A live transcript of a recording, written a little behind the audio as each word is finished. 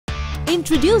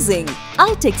Introducing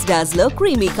iTex Dazller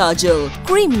Creamy Kajal.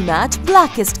 Creamy matte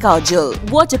blackest kajal.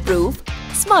 Waterproof,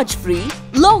 smudge-free,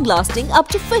 long-lasting up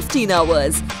to 15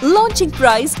 hours. Launching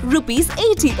price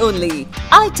 ₹80 only.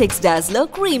 iTex Dazller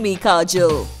Creamy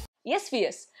Kajal.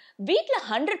 SVS வீட்ல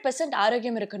 100%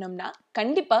 ஆரோக்கியம் இருக்கணும்னா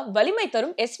கண்டிப்பா வலிமை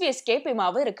தரும் SVS கேப்பை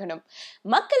மாவு இருக்கணும்.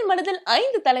 மக்கள் மனதில்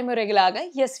 5 தலைமுறைகளாக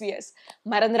SVS.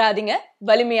 மறந்துடாதீங்க,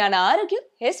 வலிமையான ஆரோக்கியம்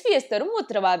SVS தரும்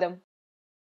உத்தரவாதம்.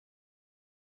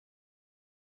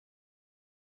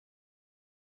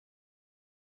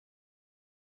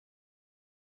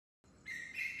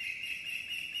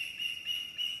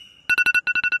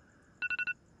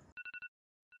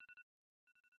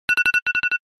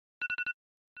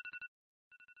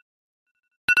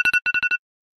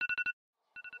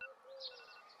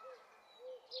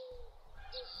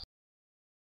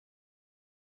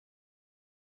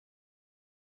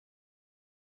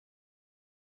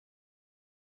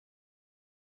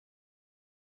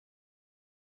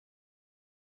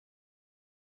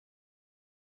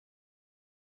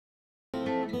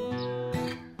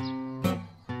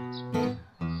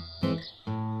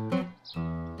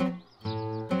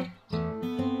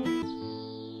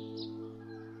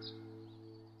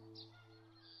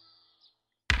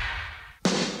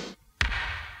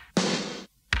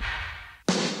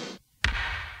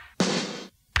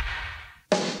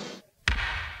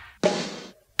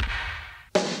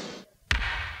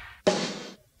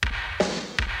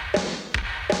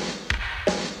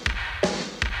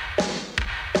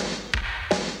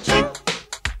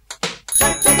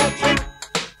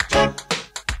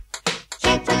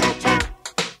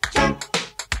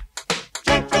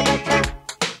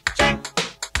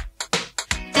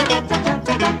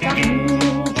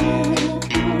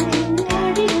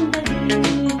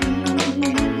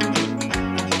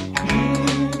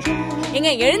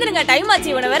 எழுந்துருங்க, டைம் ஆச்சு.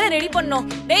 இவனை வேற ரெடி பண்ணோம்.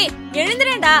 டேய்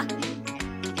எழுந்துறேன்டா.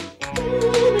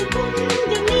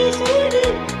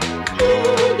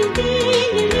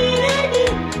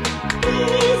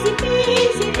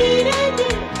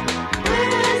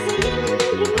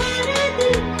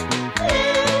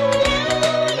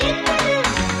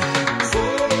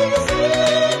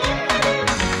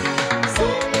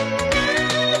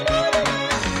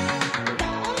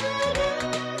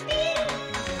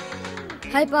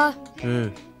 Hi pa.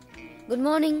 Good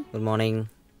morning. Good morning.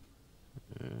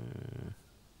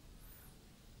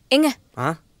 எங்க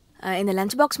இந்த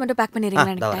லஞ்ச் பாக்ஸ் மட்டும் பேக்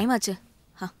பண்ணிரீங்களா? எனக்கு டைம் ஆச்சு.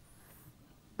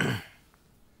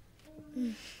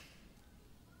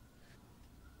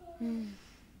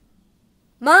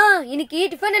 மா, இன்னைக்கு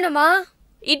டிஃபன் என்னமா?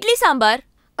 இட்லி சாம்பார்.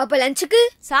 அப்ப லஞ்சுக்கு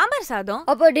சாம்பார் சாதம்.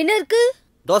 அப்ப டின்னருக்கு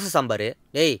தோசை சாம்பார்.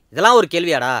 டேய் இதெல்லாம் ஒரு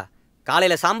கேள்வியாடா?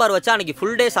 காலையில சாம்பார் வச்சா அன்னைக்கு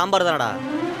ஃபுல் டே சாம்பார் தானடா.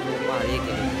 அதே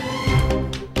கேள்வி.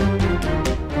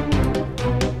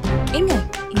 எங்க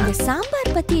இந்த சாம்பார்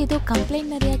பத்தி ஏதோ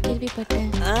கம்ப்ளைண்ட் நிறைய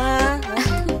கேள்விப்பட்டேன்.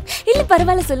 இல்ல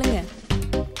பரவாயில்ல, சொல்லுங்க.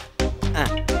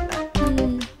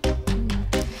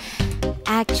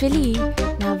 ஆக்சுவலி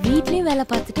நான் வீட்லயும் வேலை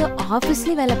பார்த்துட்டு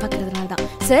ஆபீஸ்லயும் வேலை பார்க்கறதுனால தான்.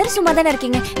 சார் சும்மா தானே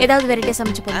இருக்கீங்க, ஏதாவது வெரைட்டியா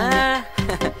சமைச்சு போடுங்க.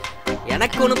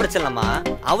 எனக்கு ஒன்றும் பிரச்சனை இல்லம்மா.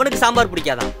 அவனுக்கு sambar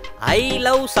பிடிக்காதான். I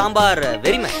love sambar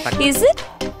very much. Is it?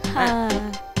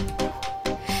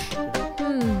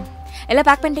 எல்லாம்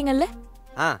பேக் பண்ணிட்டீங்கல்ல?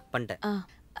 பண்ணிட்டேன்.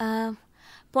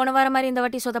 போன வாரம் மாதிரி இந்த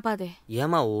வாட்டி சொதப்பாதே.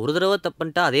 ஏமா ஒரு தடவை தப்பு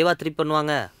பண்ணிட்டா அதேவா திருப்பி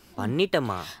பண்ணுவாங்க?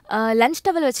 பண்ணிட்டேம்மா. Lunch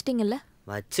towel வச்சிட்டீங்கல்ல?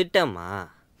 வச்சிட்டேம்மா.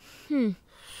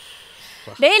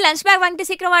 டேய் லஞ்ச் பேக் வாங்கிட்டு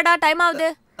சீக்கிரம் வாடா, டைம் ஆகுது.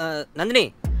 நந்தினி,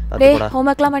 டேய்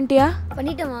ஹோம்வொர்க்லாம் பண்ணிட்டியா?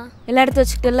 பண்ணிட்டேமா. எல்லாம் எடுத்து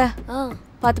வச்சுக்கிட்டல?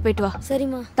 பார்த்து போயிட்டு வா.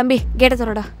 சரிம்மா. தம்பி கேட்ட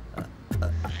தரடா.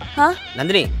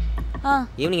 நந்தினி,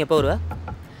 ஈவினிங் எப்போ வருவ?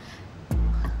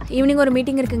 ஈவினிங் ஒரு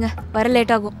மீட்டிங் இருக்குங்க, வர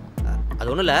லேட் ஆகும். அது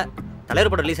ஒன்றும் இல்லை,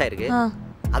 தலைவர் படம் ரிலீஸ் ஆயிருக்கு.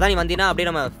 அதான் நீ வந்தீங்கன்னா அப்படியே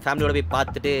நம்ம ஃபேமிலியோட போய்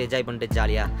பார்த்துட்டு என்ஜாய் பண்ணிட்டு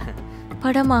ஜாலியா.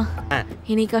 படமா?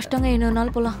 இன்னைக்கு கஷ்டங்க, இன்னொரு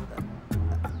நாள் போலாம்.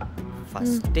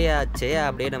 ஃபர்ஸ்ட் டே ஆச்சே,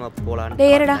 அப்படியே நம்ம போலாம்.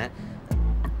 டேய் ஏறடா.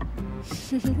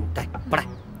 பட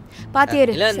பாத்து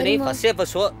ஏறு. இல்ல நீ ஃபர்ஸ்ட் டே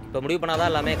ஃபர்ஸ்ட் ஷோ இப்ப முடிவு பண்ணாதான்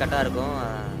எல்லாமே கரெக்ட்டா இருக்கும்.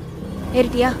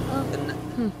 ஏறிட்டியா?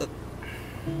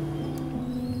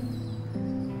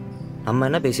 நம்ம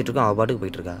என்ன பேசிட்டு இருக்கோம், அவ பாட்டுக்கு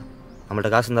போயிட்டு இருக்கா.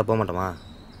 நம்மள்ட்ட காசு இருந்தா போக மாட்டோமா?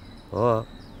 ஓ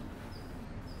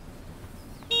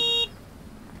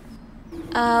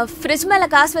ஃப்ரிட்ஜ் மேல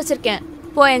காசு வச்சிருக்கேன்,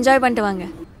 போய் என்ஜாய் பண்ணிட்டு வாங்க.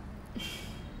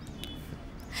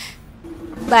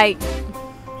 பை.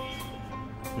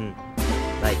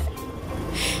 பை.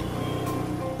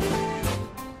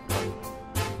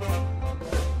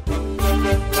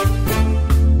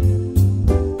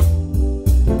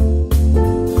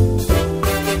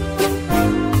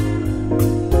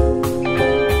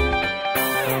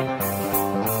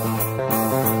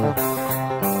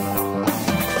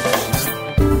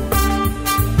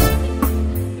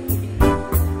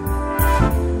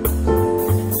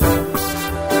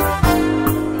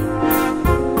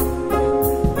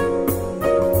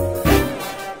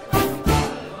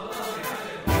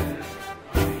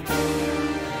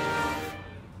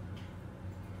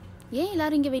 ஏன்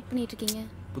எல்லாரும் இங்கே வெயிட் பண்ணிட்டு இருக்கீங்க?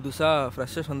 புதுசாக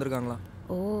ஃப்ரெஷர்ஸ் வந்திருக்காங்களா?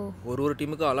 ஓ, ஒரு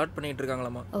டீமுக்கு அலாட் பண்ணிட்டு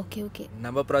இருக்காங்களாமா. Okay okay.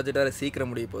 நம்ம ப்ராஜெக்ட் வேறு சீக்கிரம்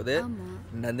முடிய போகுது.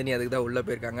 நந்தினி அதுக்கு தான் உள்ளே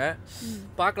போயிருக்காங்க.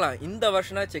 பார்க்கலாம் இந்த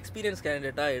வருஷனாச்சும் எக்ஸ்பீரியன்ஸ்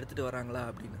கேண்டிடேட்டாக எடுத்துகிட்டு வராங்களா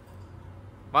அப்படின்னு.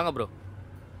 வாங்க ப்ரோ.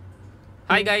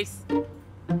 ஹாய் கைஸ்,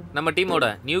 நம்ம டீமோட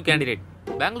நியூ கேண்டிடேட்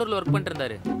பெங்களூரில் ஒர்க் பண்ணிட்டு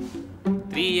இருந்தாரு.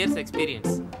 3 years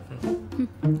எக்ஸ்பீரியன்ஸ்.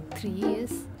 3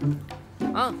 years?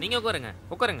 நீங்கள்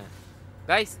உட்காருங்க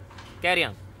கைஸ், கேரி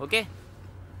ஆன். ஓகே,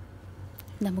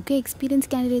 நமக்கு எக்ஸ்பீரியன்ஸ்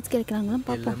கேண்டிடேட்ஸ் கிடைக்கிறாங்களா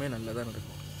பாப்போம். எல்லாமே நல்லதாக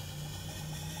நடக்கும்.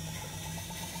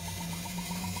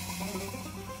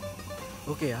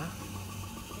 ஓகேயா?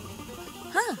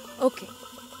 ஓகே.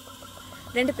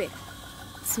 2 பேர்.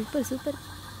 Super super.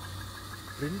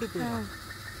 2 பேர்.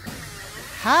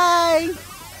 ஹாய்.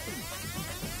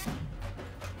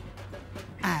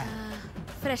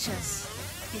 ஃப்ரெஷர்ஸ்.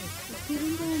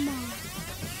 திரும்பவுமா?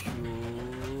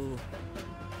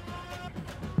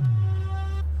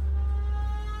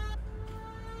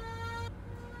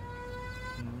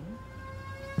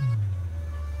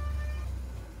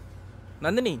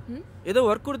 நந்தினி, ஏதோ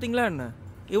ஒர்க் கொடுத்தீங்களா என்ன?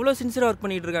 இவ்வளோ சின்சியராக ஒர்க்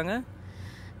பண்ணிட்டு இருக்காங்க.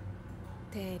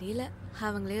 தெரியல,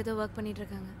 அவங்களே ஏதோ ஒர்க் பண்ணிட்டு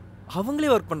இருக்காங்க. அவங்களே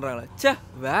ஒர்க் பண்ணுறாங்களா? சே,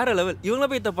 வேற லெவல். இவங்கள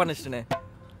போய் தப்பா நினச்சிட்டேனே.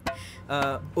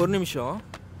 ஒரு நிமிஷம்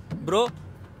ப்ரோ,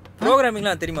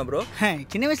 ப்ரோக்ராமிங்லாம் தெரியுமா ப்ரோ?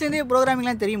 சின்ன வயசுலேருந்தே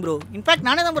ப்ரோக்ராமிங்லாம் தெரியும் ப்ரோ. இன்ஃபேக்ட்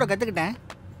நானே தான் ப்ரோ கற்றுக்கிட்டேன்.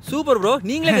 சூப்பர் ப்ரோ,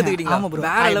 நீங்களே கற்றுக்கிட்டீங்களா? ஆமாம் ப்ரோ,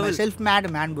 வேற level. Self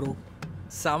mat man bro.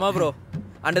 சமா ப்ரோ.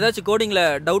 அண்ட் ஏதாச்சும் கோடிங்கில்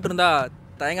டவுட் இருந்தா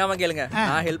தயங்காம கேளுங்க,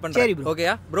 நான் ஹெல்ப் பண்ணுறேன். சரி ப்ரோ.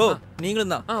 ஓகேயா ப்ரோ?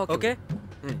 நீங்களும் தான். Okay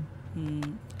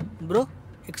bro,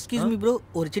 excuse me bro,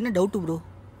 ஒரு சின்ன டவுட்டு ப்ரோ.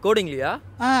 கோடிங்லையா?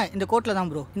 இந்த கோட்டில் தான்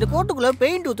ப்ரோ. இந்த கோட்டுக்குள்ளே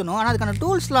பெயிண்ட் ஊற்றணும், ஆனால் அதுக்கான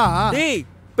டூல்ஸ்லாம். டேய்,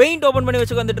 பெயிண்ட் ஓப்பன் பண்ணி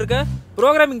வச்சு வந்துட்டு இருக்க.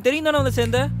 ப்ரோக்ராமிங் தெரியும் தானே வந்து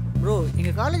சேர்ந்த? ப்ரோ,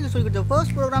 எங்கள் காலேஜில் சொல்லி கொடுத்த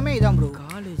ஃபர்ஸ்ட் ப்ரோக்ராமே இதான் ப்ரோ.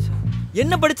 காலேஜா?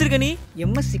 என்ன படிச்சிருக்க நீ?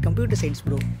 MSc computer science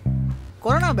bro.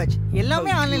 Corona batch,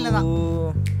 எல்லாமே ஆன்லைனில் தான்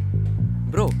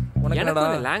ப்ரோ. உனக்கு எனக்கு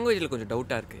அந்த லாங்குவேஜில் கொஞ்சம்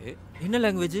டவுட்டாக இருக்கு. என்ன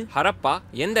லாங்குவேஜ்? ஹரப்பா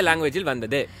எந்த லாங்குவேஜில்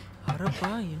வந்தது?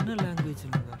 ஹரப்பா என்ன லாங்குவேஜ்?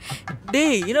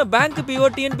 டேய், என்ன பேங்க் பிஓ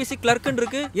டிஎன்பிசி கிளர்க்குன்னு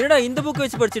இருக்கு. என்னடா இந்த புக்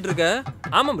வச்சு படிச்சிட்டு இருக்க?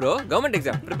 ஆமாம் bro, government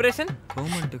exam preparation.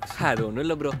 Government அது ஒன்றும்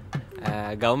இல்லை ப்ரோ.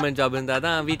 கவர்மெண்ட் ஜாப் இருந்தால்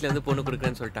தான் வீட்டில் இருந்து பொண்ணு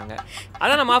கொடுக்குறேன்னு சொல்லிட்டாங்க.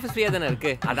 அதான் நம்ம ஆஃபீஸ் ஃப்ரீயாக தானே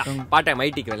இருக்குது, அதான் பார்ட் டைம்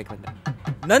ஐடிக்கு வேலைக்கு வந்தேன்.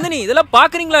 நந்தினி, இதெல்லாம்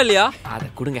பார்க்குறீங்களா இல்லையா? அதை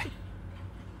கொடுங்க,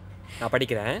 நான்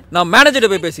படிக்கிறேன். நான்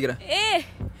மேனேஜர்கிட்ட போய் பேசிக்கிறேன்.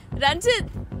 ரஞ்சித்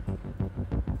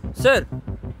சார்,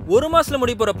 1 மாசத்துல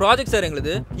முடிய போகிற ப்ராஜெக்ட் சார்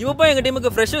எங்களுது. இப்போ போய் எங்கள்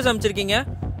டீமுக்கு ஃப்ரெஷர்ஸ் அமைச்சிருக்கீங்க.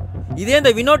 இதே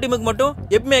இந்த வினோட் டீமுக்கு மட்டும்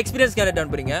எப்பவுமே எக்ஸ்பீரியன்ஸ் கேண்டிடேட்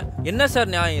அனுப்புறீங்க. என்ன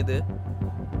சார் நியாயம் இது?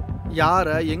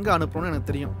 யாரை எங்கே அனுப்பணும்னு எனக்கு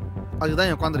தெரியும்,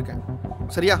 அதுதான் உட்காந்துருக்கேன்.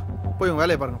 சரியா? போய் உங்கள்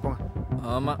வேலையை பாருங்கள், போங்க.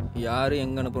 ஆமாம், யார்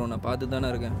எங்கே அனுப்புகிறோம் நான் பார்த்து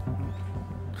தானே இருக்கேன்.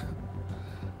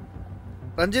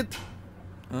 ரஞ்சித்,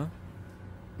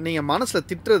 நீங்கள் மனசில்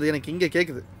திட்டுறது எனக்கு இங்கே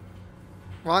கேட்குது.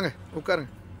 வாங்க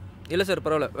உட்காருங்க. இல்லை சார்,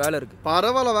 பரவாயில்ல, வேலை இருக்குது.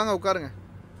 பரவாயில்ல, வாங்க உட்காருங்க.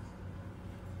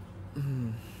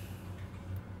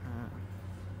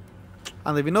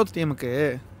 அந்த வினோத் டீமுக்கு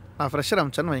நான் ஃப்ரெஷர்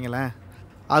அமிச்சேன்னு வைங்களேன்,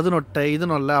 அது நொட்டை இது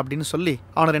நொல்ல அப்படின்னு சொல்லி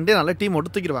அவனை 2 நாளில் டீம்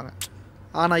விட்டு தூக்கிடுவாங்க.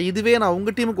 ஆனால் இதுவே நான்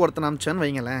உங்கள் டீமுக்கு ஒருத்தனை அமிச்சேன்னு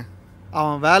வைங்களேன்,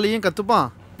 அவன் வேலையும் கற்றுப்பான்,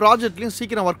 ப்ராஜெக்ட்லேயும்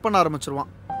சீக்கிரம் ஒர்க் பண்ண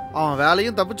ஆரம்பிச்சிருவான். அவன்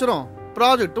வேலையும் தப்பிச்சிரும்,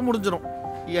 ப்ராஜெக்ட்டும் முடிஞ்சிடும்.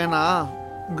 ஏன்னா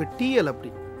உங்கள் டிஎல்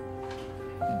அப்படி.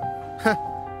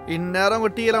 இந்நேரம்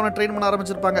உங்கள் டிஎல் அவனை ட்ரெயின் பண்ண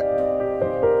ஆரம்பிச்சிருப்பாங்க.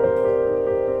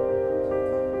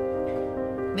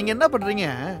 நீங்கள் என்ன பண்ணுறீங்க?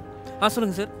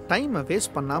 சொல்லுங்கள் சார். டைமை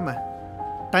வேஸ்ட் பண்ணாமல்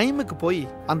டைமுக்கு போய்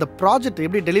அந்த ப்ராஜெக்ட்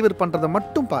எப்படி டெலிவர் பண்ணுறதை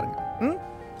மட்டும்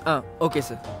பாருங்கள். Okay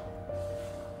sir.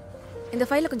 இந்த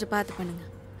ஃபைலை கொஞ்சம் பார்த்து பண்ணுங்க.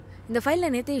 இந்த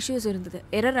ஃபைலில் நேற்று இஷ்யூஸ் இருந்தது,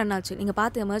 எரர் ரன் ஆச்சு. நீங்கள்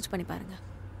பார்த்து எமர்ஜ் பண்ணி பாருங்க.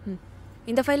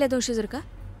 இந்த ஃபைலில் எதுவும் இஷ்யூஸ் இருக்கா?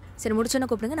 சரி, முடிச்சோன்னா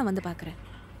கூப்பிடுங்க, நான் வந்து பார்க்குறேன்.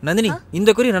 நந்தினி, இந்த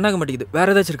குறி ரன் ஆக மாட்டேங்குது.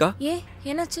 வேற ஏதாச்சும் இருக்கா?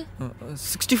 என்னாச்சு?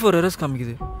 64 errors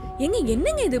காமிக்குது.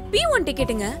 என்னங்க இது? P1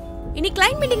 டிக்கெட்டுங்க. இன்னைக்கு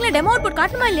கிளைண்ட் மீட்டிங்ல டெமோ அவுட்புட்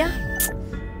காட்டணுமா இல்லையா?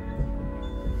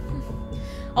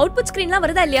 அவுட்புட் ஸ்கிரீன்லாம்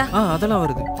வருதா இல்லையா? அதெல்லாம்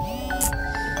வருது.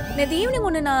 நேற்று ஈவினிங்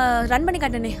ஒன்று நான் ரன் பண்ணி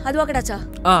காட்டினே, அதுவா கிடாச்சா?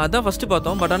 அதான் ஃபர்ஸ்ட்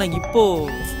பார்த்தோம். பட் ஆனால் இப்போ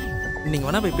நீங்கள்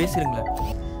வேணா போய் பேசுறீங்களா?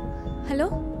 ஹலோ.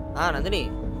 நந்தினி,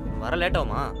 வர லேட்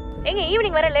ஆகுமா?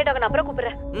 ஈவினிங் வர லேட் ஆகும், நான் அப்புறம்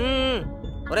கூப்பிடுறேன்.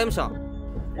 ஒரே நிமிஷம்.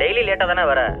 டெய்லி லேட்டாக தானே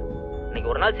வர,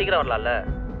 இன்னைக்கு ஒரு நாள் சீக்கிரம் வரலாம்ல?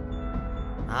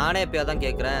 நானே எப்பயா தான்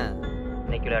கேட்குறேன்,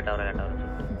 இன்னைக்கு லேட்டாக வர.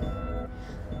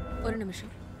 ஒரு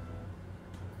நிமிஷம்.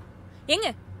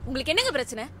 உங்களுக்கு என்னங்க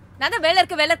பிரச்சனை? நான் தான் வேலை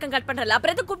இருக்க கட் பண்றல,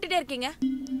 அப்புறம் எதுக்கு கூப்பிட்டுட்டே இருக்கீங்க?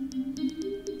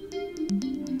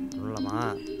 சொல்லலாமா?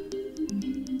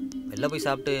 வெளில போய்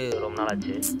சாப்பிட்டு ரொம்ப நாள்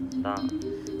ஆச்சு தான்.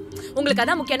 உங்களுக்கு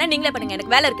அதான் முக்கியம்னா நீங்களே பண்ணுங்க,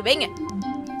 எனக்கு வேலை இருக்கு, வைங்க.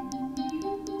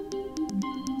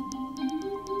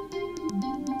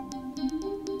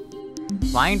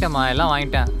 வாங்கிட்டேம்மா, எல்லாம்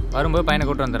வாங்கிட்டேன். வரும்போது பையனை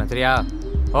கூப்பிட்டு வந்துடுறேன், சரியா?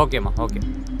 ஓகேம்மா, ஓகே.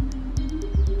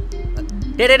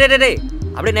 டே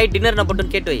அப்படியே நைட் டின்னர் நான்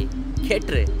போட்டுன்னு கேட்டு வை.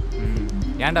 கேட்டுரு.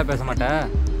 ஏன்டா பேச மாட்டேன்?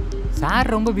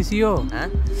 சார் ரொம்ப பிஸியோ?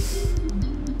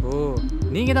 ஓ,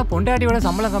 நீங்கள் தான் பொண்டாட்டியோட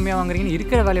சம்பளம் கம்மியாக வாங்குறீங்கன்னு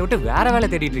இருக்கிற வேலையை விட்டு வேற வேலை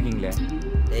தேடிட்டு இருக்கீங்களே.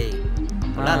 டேய்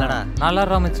நல்லா நல்லா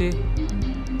ராமச்சி.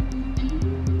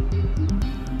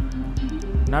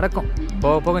 நடக்கும்,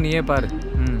 போக போக நீயே பாரு.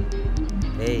 ம்.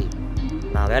 டேய்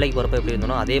நான் வேலைக்கு போகிறப்ப எப்படி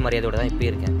இருந்தனோ அதே மரியாதையோட தான் இப்போ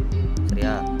இருக்கேன்.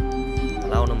 சரியா?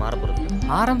 அதெல்லாம் ஒன்றும் மாற போகிறது.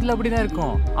 ஆரம்பத்தில் அப்படி தான்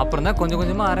இருக்கும், அப்புறம் தான் கொஞ்சம்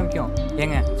கொஞ்சமாக ஆரம்பிக்கும்.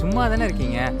 ஏங்க சும்மா தானே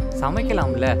இருக்கீங்க,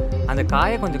 சமைக்கலாம்ல, அந்த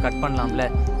காயை கொஞ்சம் கட் பண்ணலாம்ல,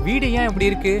 வீடு ஏன் இப்படி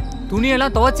இருக்கு,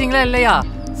 துணியெல்லாம் துவைச்சிங்களா இல்லையா,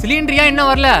 சிலிண்டர் ஏன் இன்னும்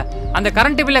வரல, அந்த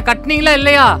கரண்ட் பில்லை கட்டினீங்களா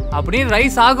இல்லையா அப்படின்னு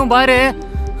ரைஸ் ஆகும் பாரு.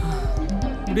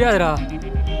 முடியாதுடா,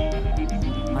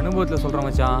 அனுபவத்தில் சொல்கிறோம்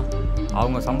மச்சான்.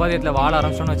 அவங்க சம்பாதியத்தில் வாழ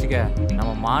ஆரம்பிச்சோன்னு வச்சுக்க,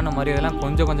 நம்ம மான மரியாதைலாம்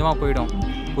கொஞ்சம் கொஞ்சமாக போயிடும்.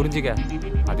 புரிஞ்சுக்க,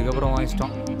 அதுக்கப்புறம்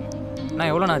இஷ்டம்.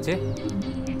 நான் எவ்வளோ நாச்சு?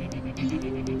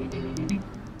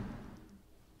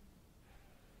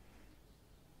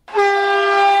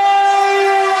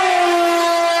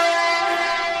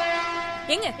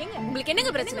 உங்களுக்கு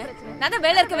என்னங்க பிரச்சனை? நான் தான்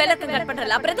வேலை இருக்க கட்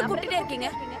பண்றல, அப்புறம் எதுக்கு கூட்டிட்டே இருக்கீங்க?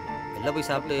 வெளில போய்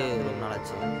சாப்பிட்டு ரொம்ப நாள்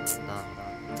ஆச்சு.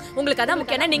 உங்களுக்கு அதான்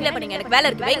முக்கியம்னா நீங்களே பண்ணீங்க, எனக்கு வேலை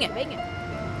இருக்கு, வைங்க.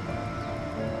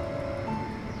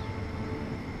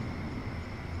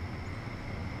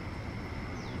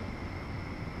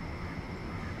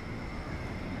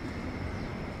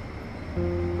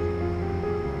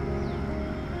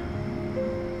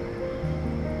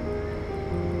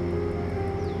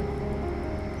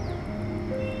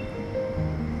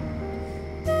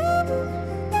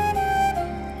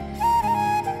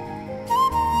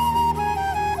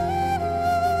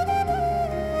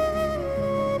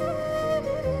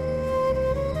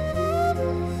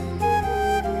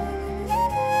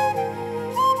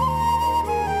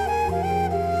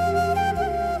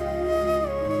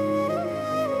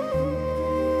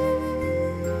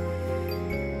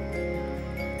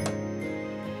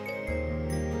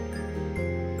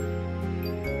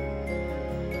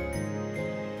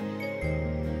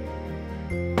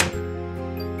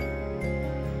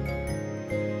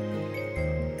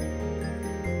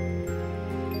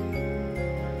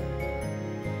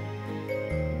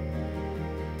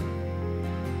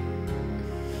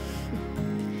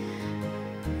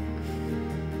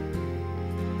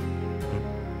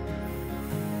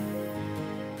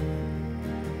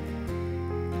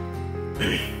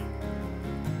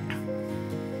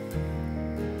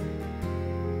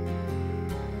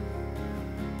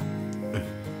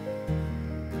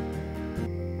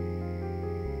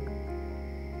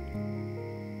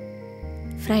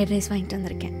 ஃப்ரைட் ரைஸ் வாங்கிட்டு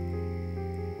வந்திருக்கேன்.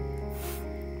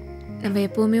 நம்ம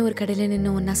எப்போவுமே ஒரு கடையில்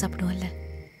நின்று ஒன்றா சாப்பிடுவோம்ல,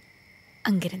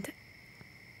 அங்கிருந்து.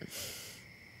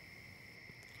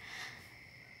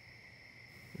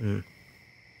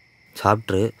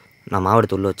 சாப்பிட்ரு, நான்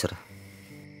மாவெடுத்து உள்ள வச்சுறேன்.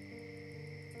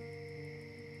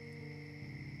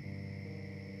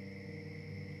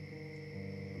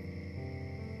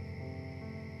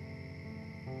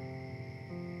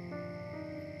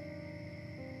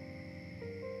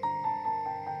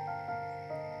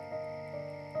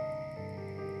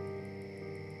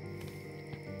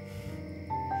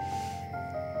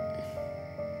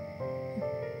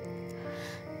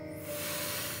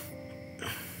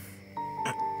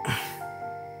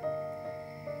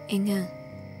 ஏங்க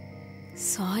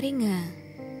சாரிங்க.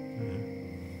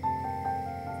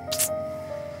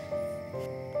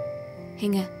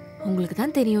 ஏங்க உங்களுக்கு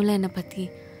தான் தெரியும்ல என்னை பற்றி,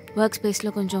 ஒர்க்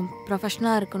ஸ்பேஸில் கொஞ்சம்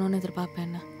ப்ரொஃபஷ்னலாக இருக்கணும்னு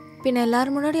எதிர்பார்ப்பேன். பின்ன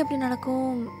எல்லோரும் முன்னாடி அப்படி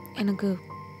நடக்கும், எனக்கு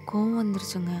கோவம்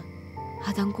வந்துருச்சுங்க,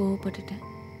 அதான் கோவப்பட்டுட்டேன்.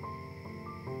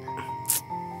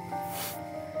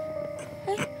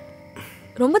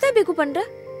 ரொம்ப தான் பிக்கு பண்ணுற.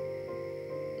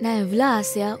 நான் எவ்வளோ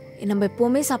ஆசையாக நம்ம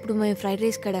எப்போவுமே சாப்பிடுவோம் ஃப்ரைட்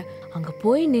ரைஸ் கடை, அங்கே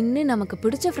போய் நின்று நமக்கு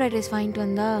பிடிச்ச ஃப்ரைட் ரைஸ் வாங்கிட்டு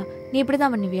வந்தா நீ இப்படி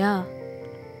தான் பண்ணுவியா?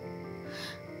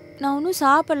 நான் ஒன்றும்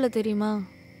சாப்பிடல தெரியுமா?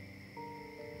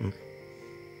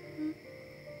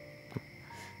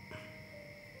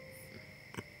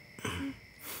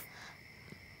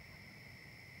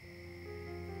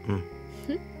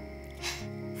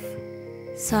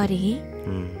 Sorry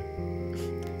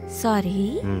sorry.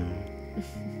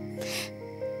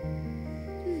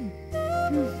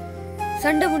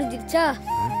 சண்டை முடிஞ்சிருச்சா?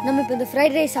 நம்ம இப்போ இந்த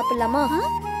ஃப்ரைட் ரைஸ் சாப்பிடலாமா?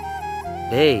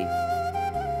 டேய்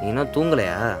நீ இன்னும்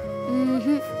தூங்கலையா?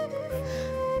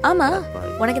 ஆமா,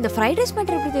 உனக்கு இந்த ஃப்ரைட் ரைஸ்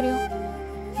மேட்டர் எப்படி தெரியும்?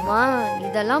 மா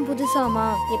இதெல்லாம் புதுசாமா,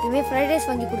 எப்பயுமே ஃப்ரைட் ரைஸ்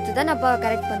வாங்கி கொடுத்து தான் அப்பா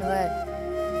கரெக்ட் பண்ணுவேன்.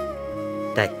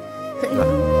 டேய்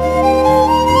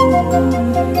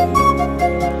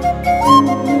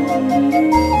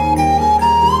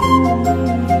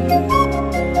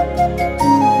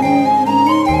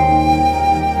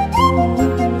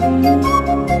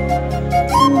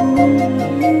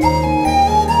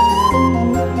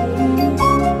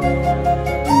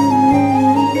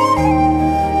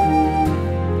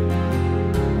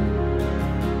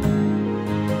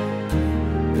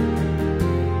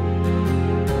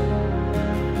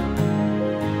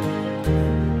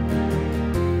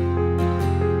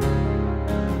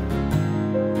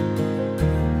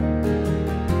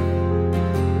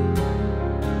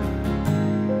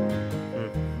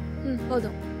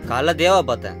காலைல தேவா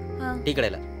பார்த்தேன் டீ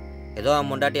கடையில். ஏதோ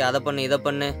முண்டாட்டி அதை பண்ணு இதை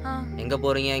பண்ணு, எங்கே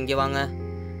போகிறீங்க இங்கே வாங்க,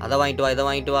 அதை வாங்கிட்டு வா இதை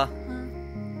வாங்கிட்டு வா.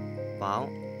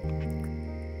 பாவம்.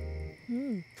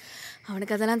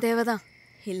 அவனுக்கு அதெல்லாம் தேவைதான்,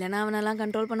 இல்லைன்னா அவனெல்லாம்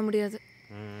கண்ட்ரோல் பண்ண முடியாது.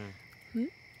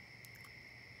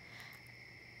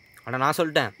 ஆனால் நான்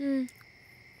சொல்லிட்டேன்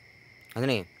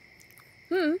நந்தினி,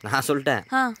 நான் சொல்லிட்டேன்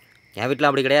என் வீட்டில்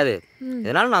அப்படி கிடையாது,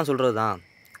 இதனால நான் சொல்கிறது தான்.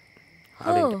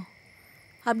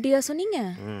 அப்படியா சொன்னீங்க?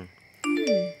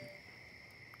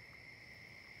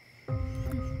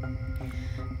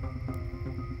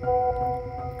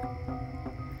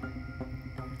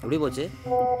 எப்படி போச்சு?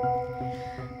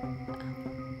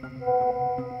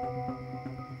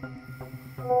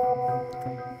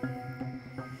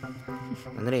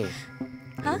 நந்தினி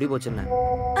எப்படி போச்சுன்னு?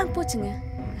 போச்சுங்க,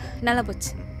 நல்லா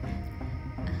போச்சு.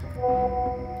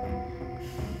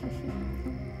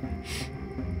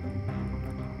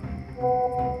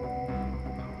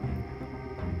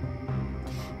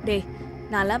 டேய்,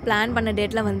 நான்லாம் பிளான் பண்ண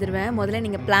டேட்டில் வந்துடுவேன். முதல்ல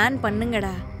நீங்கள் பிளான்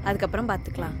பண்ணுங்கடா, அதுக்கப்புறம்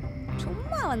பார்த்துக்கலாம்.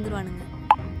 சும்மா வந்துடுவானுங்க.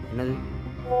 என்னது?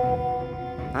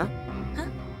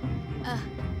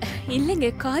 இல்லைங்க,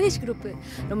 காலேஜ் குரூப்பு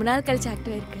ரொம்ப நாள் கழிச்சு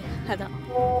ஆக்டிவாக இருக்கு, அதான்.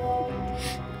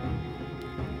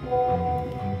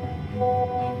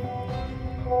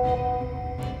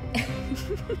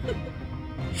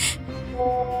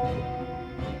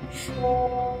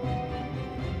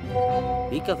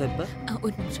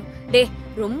 ஒரு நிமிஷம். டே,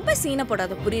 ரொம்ப சீனை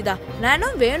போடாத புரியுதா?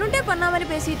 நானும் வேணும்ட்டே பண்ண மாதிரி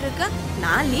பேசிட்டு இருக்கேன்.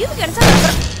 நான் லீவு கிடைச்சா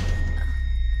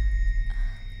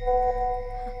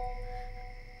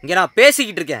இங்க நான்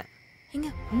பேசிக்கிட்டு இருக்கேன். எங்க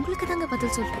உங்களுக்கு தாங்க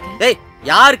பதில் சொல்லிட்டு இருக்கேன். டேய்,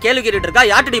 யார் கேள்வி கேட்டுட்டு இருக்கா?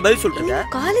 யார்கிட்ட நீ பதில் சொல்லிட்டு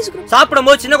இருக்க? காலேஜ் குரூப்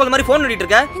சாப்பிடும்போது சின்ன குழந்தை மாதிரி ஃபோன் பண்ணிட்டு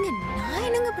இருக்க. எங்க நான்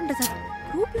என்னங்க பண்றது?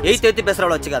 குரூப்ல ஏத்தி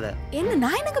பேசுறவள வச்சுக்காத. என்ன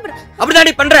நான் என்னங்க பண்றேன்? அப்படிதான்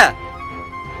நீ பண்ற.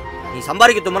 நீ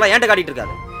சம்பாதிக்க தும்மலாம் ஏன்ட்ட காட்டிட்டு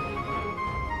இருக்காத.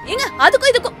 எங்க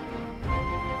அதுக்கும் இதுக்கும்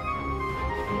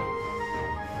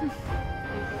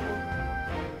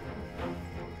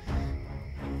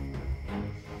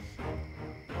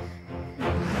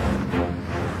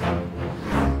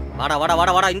வாடா வாடா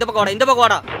வாடா வாடா, இந்த பக்கம் வாடா, இந்த பக்கம்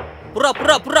வாடா. புறா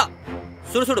புறா புறா,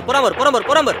 சுடு சுடு, புறாமர் புறாமர்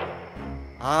புறாமர்.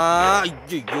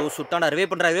 ஐயோ சுட்டாண்டா, ரிவே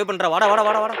பண்றா. வாடா வாடா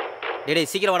வாடா வாடா. டேய்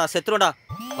சீக்கிரம் வாடா, செத்துருடா.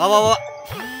 வா வா வா.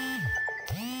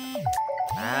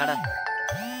 ஆடா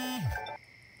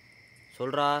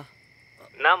சொல்றா.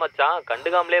 என்ன மச்சான்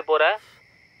கண்டுக்காமலே போற?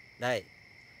 டேய்,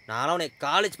 நானும் உன்னை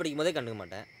காலேஜ் படிக்கும் போதே கண்டுக்க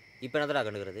மாட்டேன், இப்போ என்னடா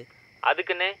கண்டுக்கிறது?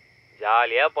 அதுக்குன்னு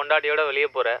ஜாலியா பொண்டாட்டியோட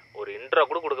வெளியே போற, ஒரு இன்ட்ரோ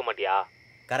கூட கொடுக்க மாட்டியா?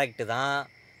 கரெக்டு தான்.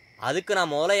 அதுக்கு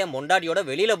நான் முதல்ல என் பொண்டாட்டியோட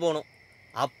வெளியில போகணும்,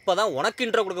 அப்பதான் உனக்கு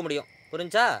இன்ட்ரோ கொடுக்க முடியும்,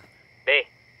 புரிஞ்சா? டேய்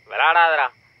விளையாடாதடா,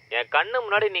 என் கண்ணு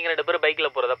முன்னாடி நீங்க 2 பேரும் பைக்ல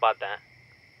போறத பார்த்தேன்.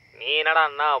 நீ என்னடா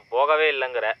அண்ணா போகவே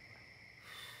இல்லைங்கிற?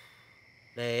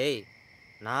 டேய்,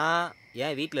 நான்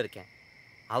என் வீட்டில் இருக்கேன்,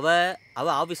 அவ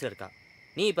ஆஃபீஸில் இருக்கா.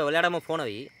 நீ இப்போ விளையாடாமல் ஃபோனை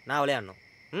வை, நான் விளையாடணும்.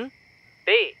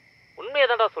 டேய் உண்மையை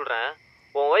தான்டா சொல்கிறேன்,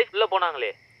 உன் ஒய்ஃப் உள்ளே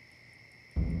போனாங்களே.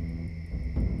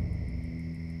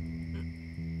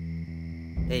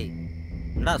 டேய்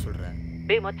என்னடா சொல்கிற?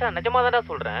 டேய் மச்சான் நிஜமாக தான்டா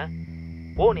சொல்கிறேன்.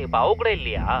 ஓ நீ இப்போ அவ கூட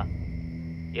இல்லையா?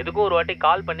 எதுக்கும் ஒரு வாட்டி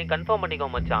கால் பண்ணி கன்ஃபார்ம் பண்ணிக்கோ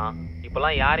மச்சான்.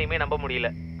 இப்போலாம் யாரையுமே நம்ப முடியல.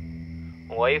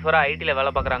 உங்கள் ஒய்ஃபராக ஐடியில்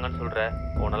வேலை பார்க்குறாங்கன்னு சொல்கிற.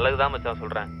 ஓ நல்லது தான் மச்சான்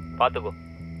சொல்கிறேன், பார்த்துக்கோ.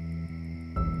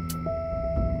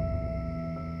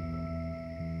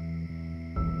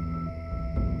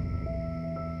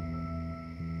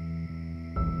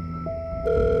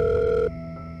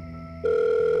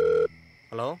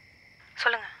 ஹலோ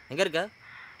சொல்லுங்க. எங்கே இருக்க?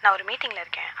 நான் ஒரு மீட்டிங்கில்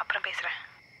இருக்கேன், அப்புறம் பேசுகிறேன்.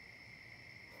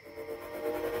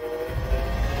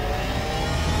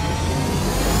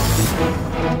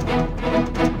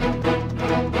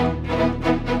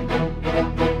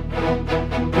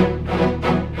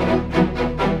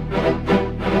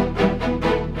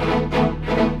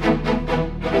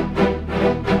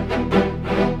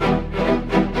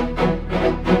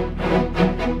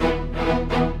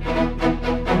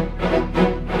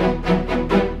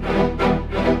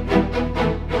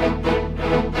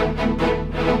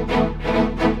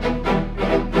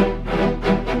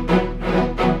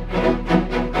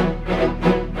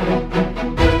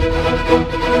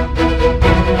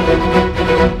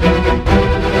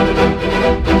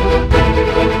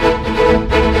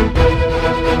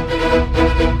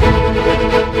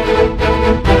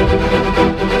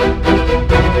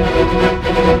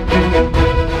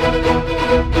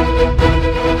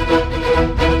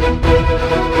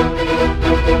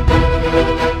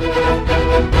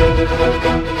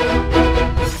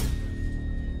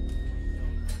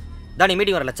 தானி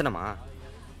மீட்டிங் வர லட்சணமா?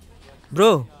 ப்ரோ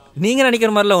நீங்கள்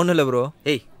நினைக்கிற மாதிரிலாம் ஒன்றும் இல்லை ப்ரோ.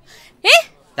 ஏய்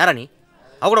யாரா நீ?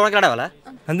 அவ கூட உனக்கு என்னடா வேலை?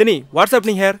 Nandini what's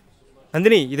happening here?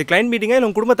 Nandini இது கிளைண்ட் மீட்டிங்கா இல்லை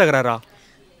உங்கள் குடும்ப தகராறா?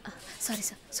 Sorry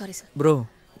sir, sorry sir. Bro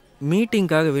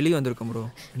மீட்டிங்காக வெளியே வந்திருக்கோம் ப்ரோ.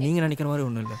 நீங்கள் நினைக்கிற மாதிரி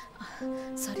ஒன்றும் இல்லை.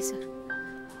 Sorry sir.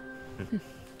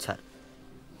 சார்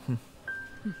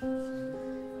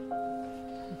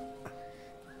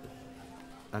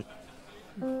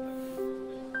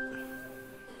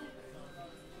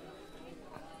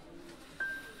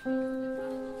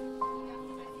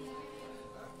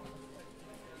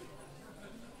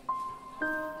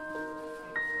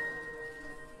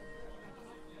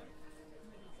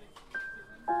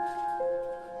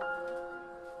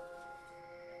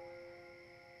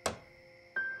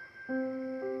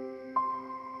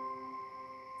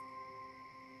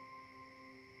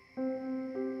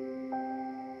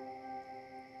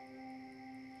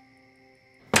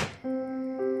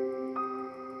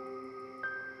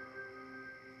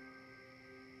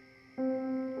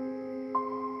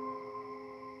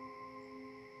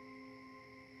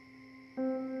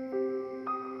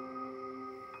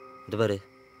இது பாரு,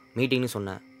 மீட்டிங்னு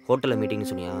சொன்னேன், ஹோட்டலில் மீட்டிங்னு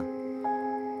சொன்னியா?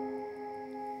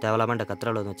 தேவையில்லாம என்கிட்ட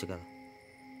கத்திராவில் வச்சுக்காத.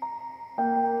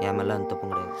 என் மேலே அந்த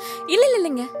தப்பும் கிடையாது. இல்லை இல்லை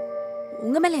இல்லைங்க,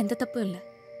 உங்கள் மேலே எந்த தப்பும் இல்லை,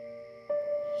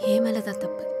 என் மேலே தான்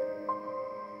தப்பு.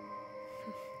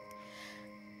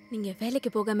 நீங்கள்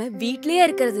வேலைக்கு போகாமல் வீட்லேயே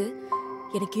இருக்கிறது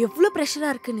எனக்கு எவ்வளோ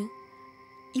ப்ரெஷராக இருக்குன்னு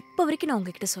இப்போ வரைக்கும் நான்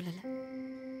உங்ககிட்ட சொல்லலை.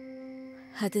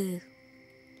 அது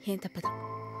என் தப்பு தான்.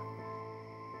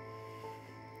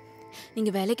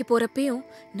 நீங்கள் வேலைக்கு போகிறப்பையும்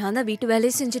நான் தான் வீட்டு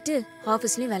வேலையை செஞ்சுட்டு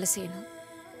ஆஃபீஸ்லேயும் வேலை செய்யணும்.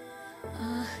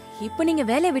 இப்போ நீங்கள்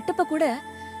வேலையை விட்டப்போ கூட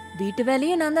வீட்டு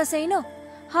வேலையும் நான் தான் செய்யணும்,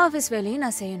 ஆஃபீஸ் வேலையும்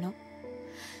நான் செய்யணும்.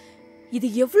 இது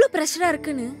எவ்வளோ ப்ரெஷராக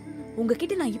இருக்குன்னு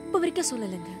உங்ககிட்ட நான் இப்போ வரைக்கும்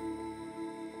சொல்லலைங்க.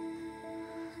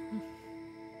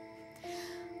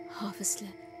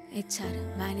 ஆஃபீஸில் HR,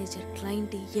 மேனேஜர்,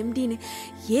 கிளைண்ட்டு, MDன்னு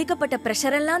ஏகப்பட்ட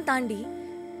ப்ரெஷரெல்லாம் தாண்டி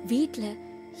வீட்டில்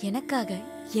எனக்காக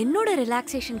என்னோட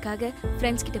ரிலாக்ஸேஷனுக்காக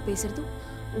ஃப்ரெண்ட்ஸ் கிட்ட பேசுறதும்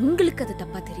உங்களுக்கு அது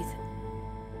தப்பா தெரியுது.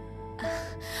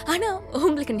 ஆனா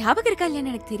உங்களுக்கு ஞாபகம் இருக்கா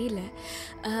இல்லையான்னு எனக்கு தெரியல,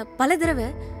 பல தடவை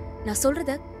நான்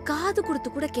சொல்றத காது கொடுத்து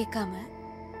கூட கேட்காம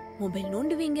மொபைல்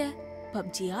நோண்டுவீங்க,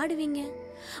 பப்ஜி ஆடுவீங்க.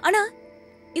 ஆனா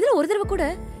இதுல ஒரு தடவை கூட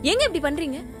ஏங்க இப்படி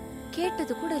பண்றீங்க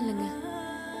கேட்டது கூட இல்லைங்க.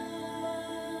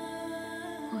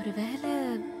 ஒருவேளை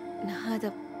நான் அதை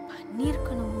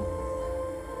பண்ணியிருக்கணுமோ?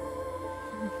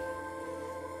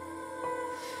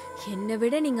 என்னை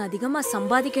விட நீங்க அதிகமா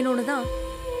சம்பாதிக்கணும்னு தான்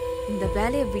இந்த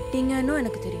வேலையை விட்டீங்கன்னு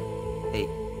எனக்கு தெரியும்.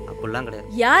 அப்படிலாம் கிடையாது.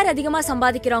 யார் அதிகமா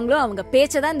சம்பாதிக்கிறாங்களோ அவங்க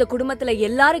பேச்சதான் இந்த குடும்பத்துல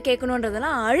எல்லாரும்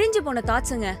கேட்கணும்ன்றதெல்லாம் அழிஞ்சு போன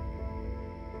தாட்ஸுங்க.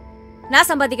 நான்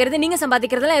சம்பாதிக்கிறது நீங்க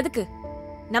சம்பாதிக்கிறதெல்லாம் எதுக்கு?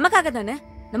 நமக்காக தானே,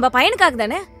 நம்ம பையனுக்காக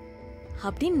தானே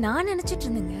அப்படின்னு நான் நினைச்சிட்டு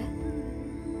இருந்தேங்க.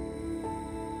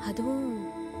 அதுவும்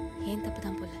ஏன் தப்பு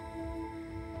தான் போல.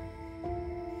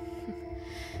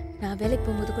 நான் வேலைக்கு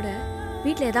போகும்போது கூட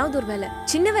வீட்டில் ஏதாவது ஒரு வேலை,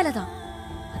 சின்ன வேலை தான்,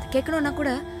 அது கேட்கணும்னா கூட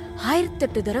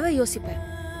 1008 தடவை யோசிப்பேன்.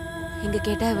 எங்க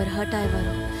கேட்டா இவர் ஹர்ட்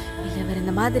ஆயிவாரோ, இல்லை இவர்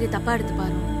இந்த மாதிரி தப்பா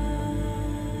எடுத்துப்பாரோ.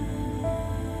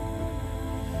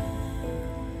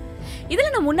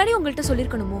 இதுல நான் முன்னாடி உங்கள்கிட்ட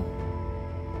சொல்லியிருக்கணுமோ?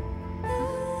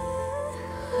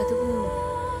 அதுவும்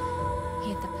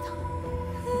என் தப்பு தான்.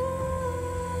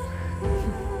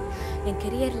 என்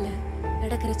கெரியர்ல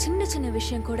நடக்கிற சின்ன சின்ன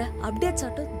விஷயம் கூட அப்டேட்ஸ்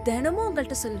ஆட்டும் தினமும்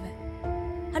உங்கள்கிட்ட சொல்லுவேன்.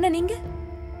 ஆனா நீங்க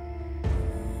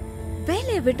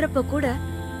வேலையை விடுறப்ப கூட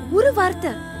ஒரு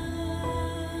வார்த்தை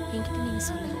என்கிட்ட நீங்க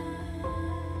சொல்லல.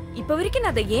 இப்ப வரைக்கும்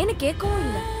நான் அதை ஏன்னு கேட்கவும்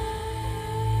இல்லை.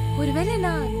 ஒருவேளை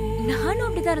நானும்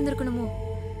அப்படிதான் இருந்திருக்கணுமோ?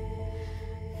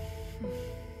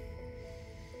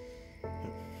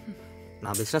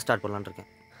 நான் பிசினஸ் ஸ்டார்ட் பண்ணலான்னு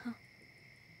இருக்கேன்.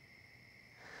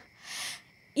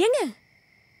 ஏங்க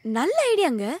நல்ல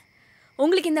ஐடியாங்க.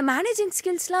 உங்களுக்கு இந்த மேனேஜிங்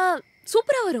ஸ்கில்ஸ்லாம்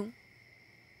சூப்பரா வரும்.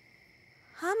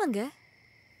 ஆமாங்க.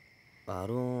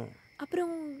 வரும்.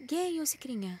 அப்புறம் ஏன்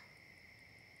யோசிக்கிறீங்க?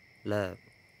 இல்லை,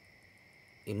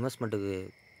 இன்வெஸ்ட்மெண்ட்டுக்கு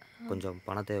கொஞ்சம்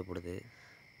பணம் தேவைப்படுது.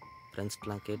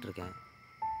 ஃப்ரெண்ட்ஸ்க்கெலாம் கேட்டிருக்கேன்,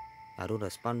 யாரும்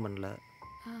ரெஸ்பாண்ட் பண்ணல.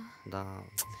 தான்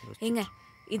ஏங்க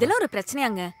இதெல்லாம் ஒரு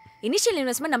பிரச்சனையாங்க. இனிஷியல்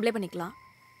இன்வெஸ்ட்மெண்ட் நம்மளே பண்ணிக்கலாம்,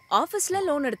 ஆஃபீஸில்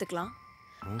லோன் எடுத்துக்கலாம்.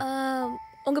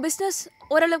 உங்கள் பிஸ்னஸ்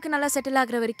ஓரளவுக்கு நல்லா செட்டில்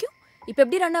ஆகிற வரைக்கும் இப்போ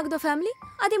எப்படி ரன் ஆகுதோ ஃபேமிலி,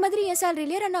 அதே மாதிரி என்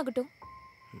சேலரியிலே ரன் ஆகட்டும்.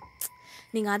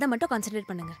 நீங்கள் அதை மட்டும்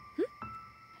கான்சென்ட்ரேட் பண்ணுங்க.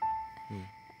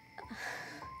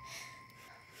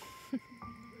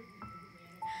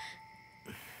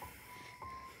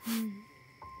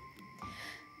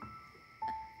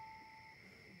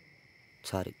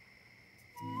 சாரி.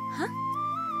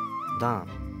 தான்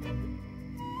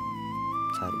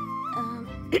சாரி.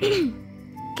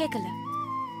 கேட்கல.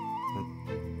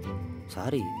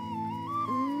 சாரி.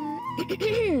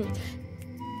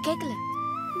 கேட்கல.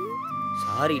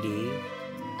 சாரிடி.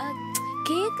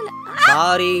 கேட்கல.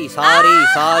 Sorry sorry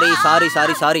sorry sorry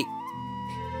sorry sorry.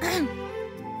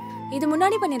 இது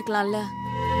முன்னாடி பண்ணிருக்கலாம்ல.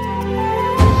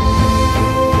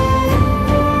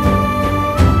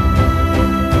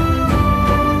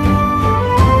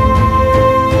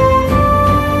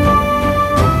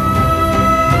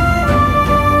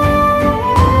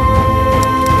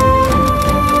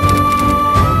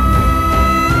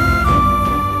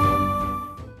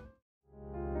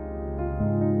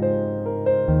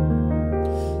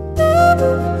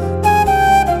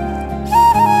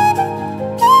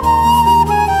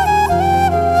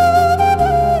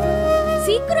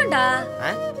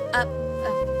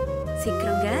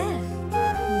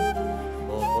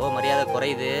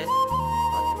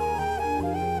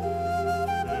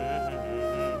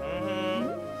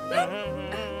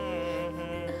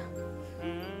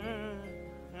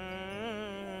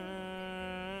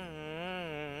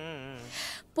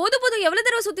 போதும் எவ்வளவு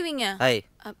தடவை சுத்துவீங்க? ஹாய்,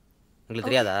 உங்களுக்கு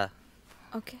தெரியாதா?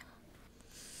 ஓகே.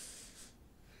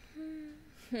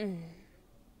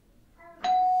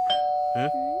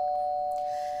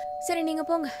 சரி நீங்க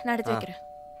போங்க, நான் எடுத்து வைக்கிறேன்.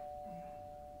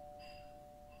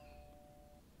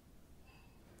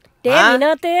 டேய்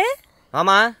வினோத்.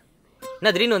 ஆமா,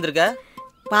 என்ன திடீர்னு வந்திருக்க?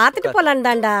 பாத்துட்டு போலாம்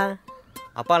தான்டா.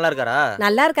 அப்பா நல்லா இருக்காரா?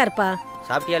 நல்லா இருக்காருப்பா.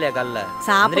 சாப்பிட்டியா இல்லையா காலைல?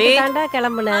 சாப்பிட்டு தான்டா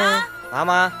கிளம்புனேன்.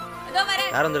 ஆமா,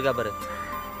 யார் வந்திருக்கா பாரு.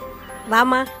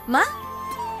 வாமா. அம்மா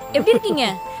எப்படி இருக்கீங்க?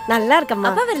 நல்லா இருக்கம்மா.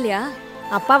 அப்பா வரலையா?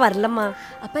 அப்பா வரலம்மா.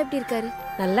 அப்பா எப்படி இருக்காரு?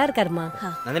 நல்லா இருக்காருமா.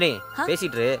 நந்தினி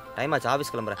பேசிட்டு டைம் ஆச்சு,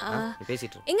 ஆபீஸ் கிளம்புறேன். நீ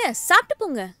பேசிட்டு எங்க சாப்பிட்டு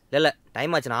போங்க. இல்ல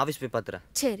டைம் ஆச்சு, நான் ஆபீஸ் போய் பாத்துறேன்.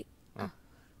 சரி.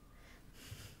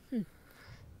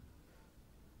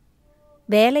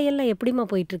 வேலையெல்லாம் எப்படிமா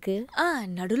போயிட்டு இருக்கு?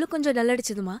 நடுவுல கொஞ்சம் டல்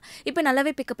அடிச்சதுமா, இப்போ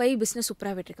நல்லாவே பிக்கப் ஆகி பிசினஸ்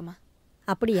சூப்பரா போயிட்டு இருக்குமா.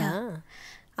 அப்படியா?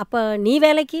 அப்ப நீ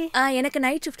வேலைக்கு? எனக்கு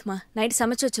நைட் ஷிஃப்ட்மா. நைட்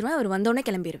சமைச்சு வச்சிருவேன், அவர் வந்தோடனே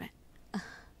கிளம்பிடுவேன்.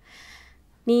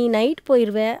 நீ நைட்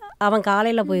போயிடுவ, அவன்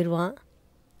காலையில் போயிடுவான்.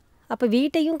 அப்போ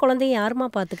வீட்டையும் குழந்தையும் யாருமா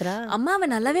பார்த்துக்கிறா? அம்மா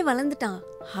அவன் நல்லாவே வளர்ந்துட்டான்,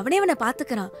 அவனே அவனை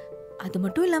பார்த்துக்கிறான். அது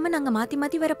மட்டும் இல்லாமல் நாங்கள் மாற்றி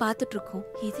மாற்றி வேற பார்த்துட்டு இருக்கோம்.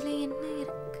 இதில் என்ன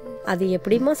இருக்கு? அது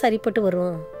எப்படிமா சரிப்பட்டு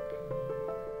வரும்?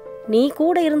 நீ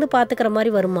கூட இருந்து பார்த்துக்கிற மாதிரி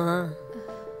வருமா?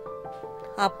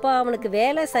 அப்பா அவனுக்கு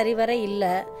வேலை சரி வர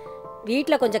இல்லை,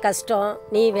 வீட்டில் கொஞ்சம் கஷ்டம்,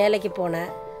 நீ வேலைக்கு போன.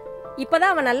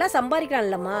 இப்போதான் அவன் நல்லா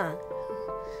சம்பாதிக்கிறான்லம்மா.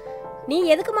 நீ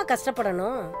எதுக்குமா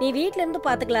கஷ்டப்படணும்? நீ வீட்டில இருந்து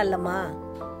பார்த்துக்கலாம் இல்லம்மா.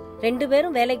 2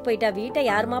 பேரும் வேலைக்கு போயிட்டா வீட்டை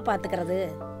யாருமா பார்த்துக்கிறது?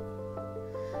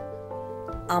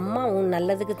 அம்மா உன்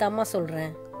நல்லதுக்கு தாம்மா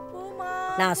சொல்கிறேன்.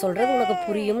 நான் சொல்கிறது உனக்கு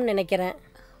புரியும்னு நினைக்கிறேன்.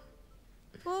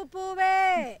 பூவே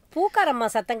பூக்காரம்மா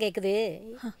சத்தம் கேட்குது,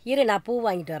 இரு நான் பூ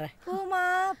வாங்கிட்டு வரேன். பூமா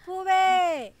பூவே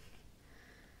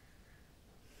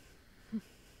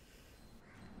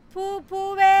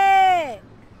பூவே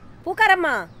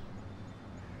பூக்காரம்மா,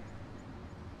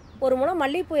 ஒரு முழம்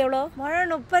மல்லிகைப்பூ எவ்வளோ?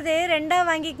 முழம் 30, 2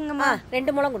 வாங்கிக்கோங்கம்மா.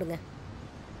 2 முழம் கொடுங்க.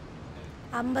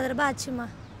 50 ரூபாய் ஆச்சுமா.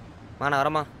 நான்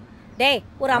வரமா. டேய்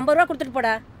ஒரு 50 ரூபா கொடுத்துட்டு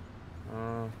போடா.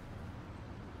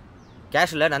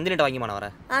 கேஷ் இல்லை, நந்தினிட்ட வாங்கி நான்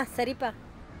வரேன். சரிப்பா.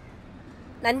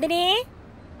 நந்தினி,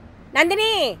 நந்தினி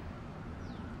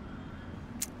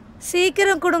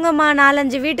சீக்கிரம் கொடுங்கம்மா,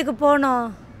 4-5 வீட்டுக்கு போகணும்.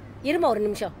 இருமா ஒரு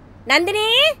நிமிஷம். நந்தினி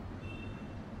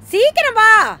சீக்கிரம் வா.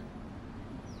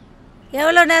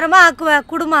 எவ்வளோ நேரமா ஆக்குவ?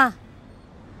 குடுமா.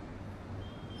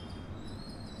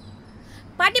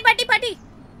 பாட்டி பாட்டி பாட்டி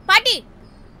பாட்டி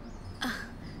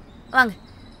வாங்க.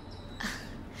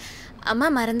 அம்மா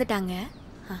மறந்துட்டாங்க.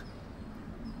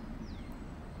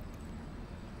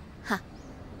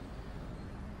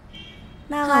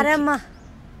 நான் வரேம்மா.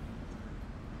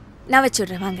 நான்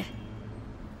வச்சுடுறேன், வாங்க.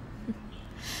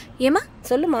 ஏம்மா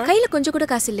சொல்லுமா. கையில் கொஞ்சம் கூட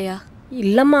காசு இல்லையா?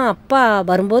 இல்லைம்மா, அப்பா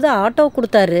வரும்போது ஆட்டோ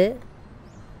கொடுத்தாரு.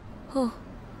 ஓ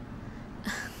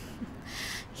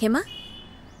ஏம்மா,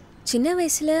 சின்ன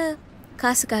வயசில்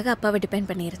காசுக்காக அப்பாவை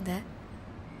டிபெண்ட் பண்ணியிருந்தேன்.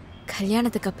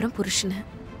 கல்யாணத்துக்கு அப்புறம் புருஷனை,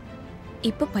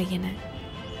 இப்போ பையனை,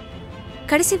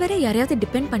 கடைசி வரை யாரையாவது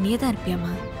டிபெண்ட் பண்ணியே தான்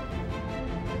இருப்பியாம்மா?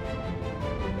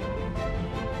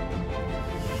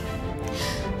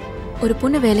 ஒரு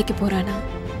பொண்ணு வேலைக்கு போறானா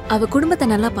அவ குடும்பத்தை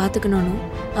நல்லா பார்த்துக்கணும்னு,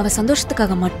 அவ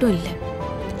சந்தோஷத்துக்காக மட்டும் இல்லை,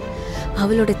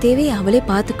 அவளோட தேவையை அவளே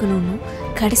பார்த்துக்கணும்னு,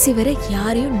 கடைசி வரை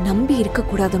யாரையும் நம்பி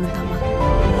இருக்கக்கூடாதுன்னு தாம்மா.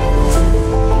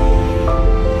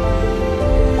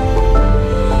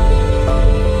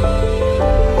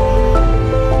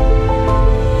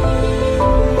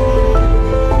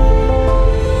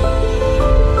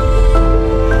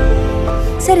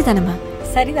 சரிதானம்மா?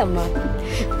 சரிதாம்மா.